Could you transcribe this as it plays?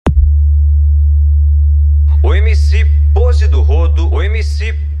O MC Pose do Rodo, o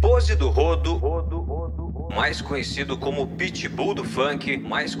MC Pose do Rodo, mais conhecido como Pitbull do Funk,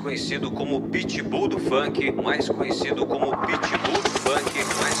 mais conhecido como Pitbull do Funk, mais conhecido como Pitbull do Funk,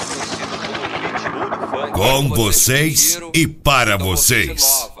 mais conhecido como Pitbull do Funk. Com vocês e para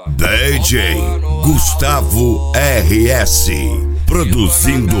vocês, DJ Gustavo RS,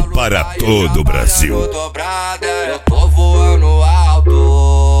 produzindo para todo o Brasil. Eu tô voando alto,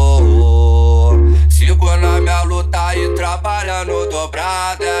 sigo na minha luta e trabalhando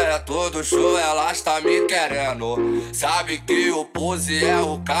dobrada. É todo show, elas tá me querendo. Sabe que o Pose é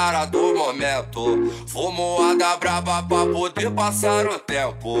o cara do momento. Fumoada braba pra poder passar o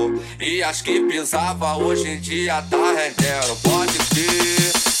tempo. E as que pisava hoje em dia tá rendendo. Pode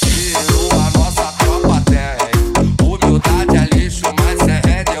crer que a nossa tropa tem. Humildade é lixo, mas cê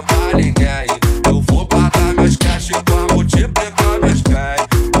rende pra ninguém. Eu vou guardar meus cash pra multiplicar meus bens.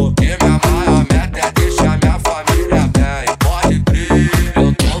 Porque minha maior meta é deixar minha família bem. Pode crer,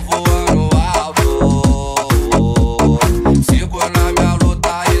 eu tô voando alto, sigo na minha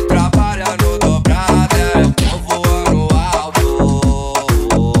luta e trabalhando dobrada. Eu tô voando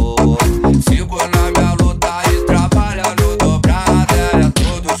alto, sigo na minha luta e trabalhando dobrada. É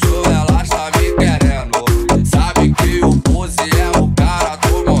todo show, elas tá me querendo. Sabe que o Pose é o cara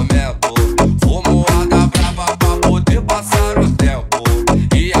do momento. Fumoada brava pra poder passar o tempo.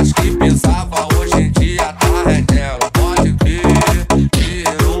 E as que pensava hoje em dia tá rendendo. Pode crer que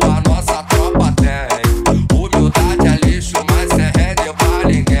a nossa tropa tem. Humildade é lixo, mas cê rende pra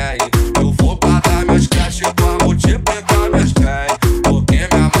ninguém. Eu vou guardar meus cash pra multiplicar meus bens. Porque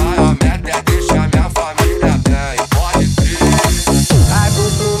minha maior meta é deixar minha família bem. Pode crer.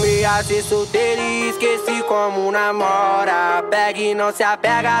 Acostumei a ser solteiro e esqueci como namora. Pega e não se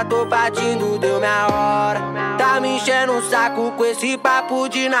apega, tô partindo, deu minha hora. Tá me enchendo o saco com esse papo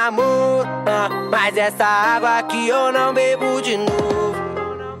de namoro. Mas essa água aqui eu não bebo de novo.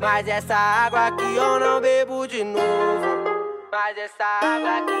 Mas essa água aqui eu não bebo de novo. Mas essa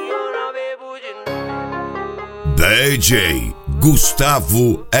água aqui eu não bebo de novo. DJ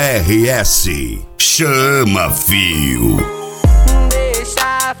Gustavo RS, chama fio.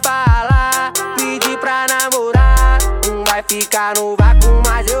 Deixa falar, pedir pra namorar. Vai ficar no vácuo,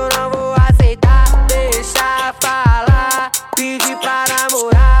 mas eu não vou aceitar. Deixa falar, pedir pra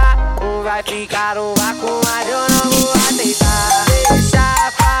namorar. Vai ficar no vácuo, mas eu não vou aceitar.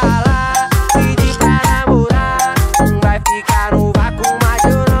 Deixa falar, pedir pra namorar. Vai ficar no vácuo, mas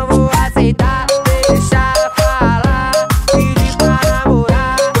eu não vou aceitar. Deixa falar, pedir pra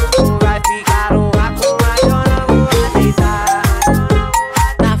namorar. Vai ficar no vácuo, mas eu não vou aceitar.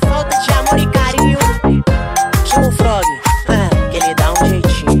 Na falta de amor e carinho, chama o Frog, que ele dá um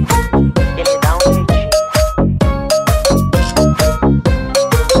jeitinho. Ele dá um jeitinho.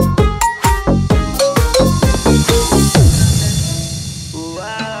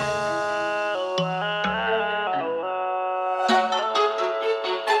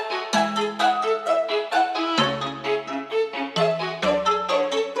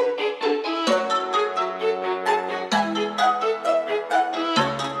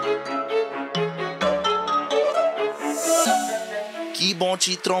 Que bom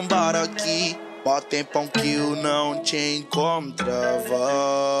te trombar aqui. Mó tempão que eu não te encontrava.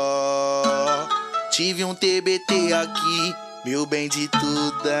 Tive um TBT aqui, meu bem de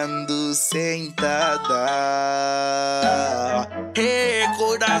tu dando sentada.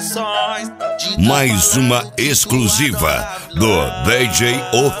 Recordações de Mais uma exclusiva do DJ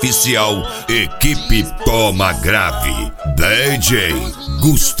oficial Equipe Toma Grave, DJ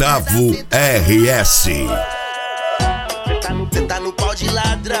Gustavo RS. Cê tá no pau de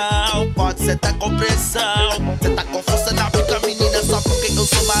ladrão, pode cê tá com pressão. Cê tá com força na pica, menina, só porque eu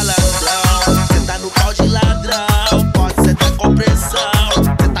sou malandrão. Cê tá no pau de ladrão, pode cê tá com pressão.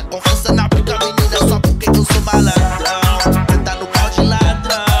 Cê tá com força na pica, menina, só porque eu sou malandrão. Cê tá no pau de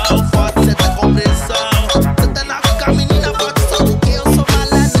ladrão, pode cê tá com pressão. Cê tá na pica, menina, pode só porque eu sou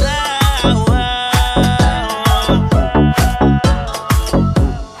malandrão.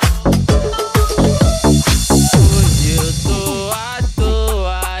 Hoje eu tô à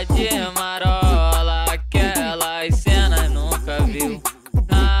toa de marola, aquelas cenas nunca viu.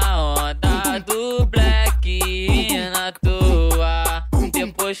 Na onda do black e na toa,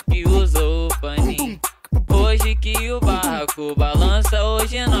 depois que usou o paninho. Hoje que o barraco balança,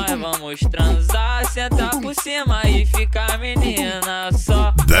 hoje nós vamos transar, sentar por cima e ficar menina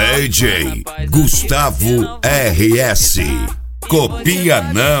só. DJ Gustavo RS, copia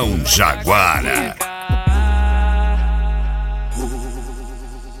não, Jaguara.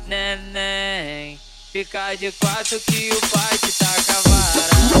 Neném, fica de quatro que o pai te taca a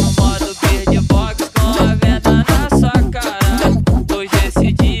vara. No modo beatbox com a venta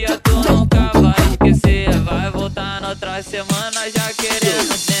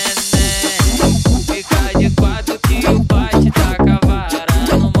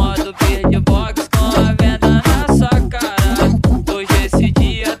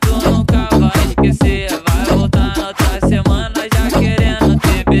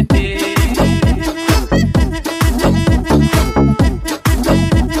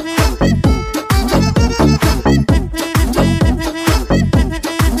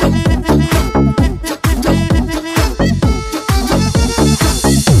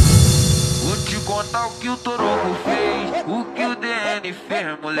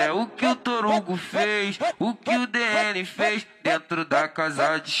mulher, o que o Torugo fez, o que o DN fez dentro da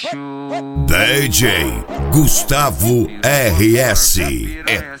casa de show. DJ Gustavo RS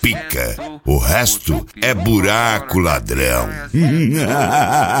é pica, o resto é buraco ladrão. DJ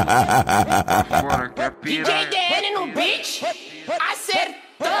DN no beat,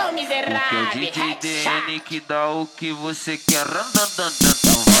 acertou, miserável. Que é o DJ DN que dá o que você quer.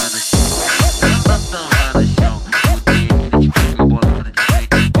 Randandandandan, vai no chão. Randandan, vai no chão. O DN te pega bolando de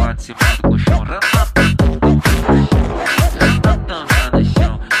frente, bate em cima do colchão. Randandan, vai no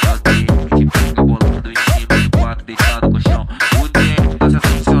chão. É o DN que te pega bolando em cima de quatro, deitado no chão. O DN tá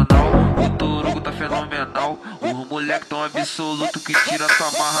sensacional, o Torugo tá fenomenal. Os moleque tão absoluto que tira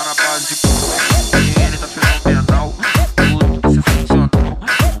tua marra na base de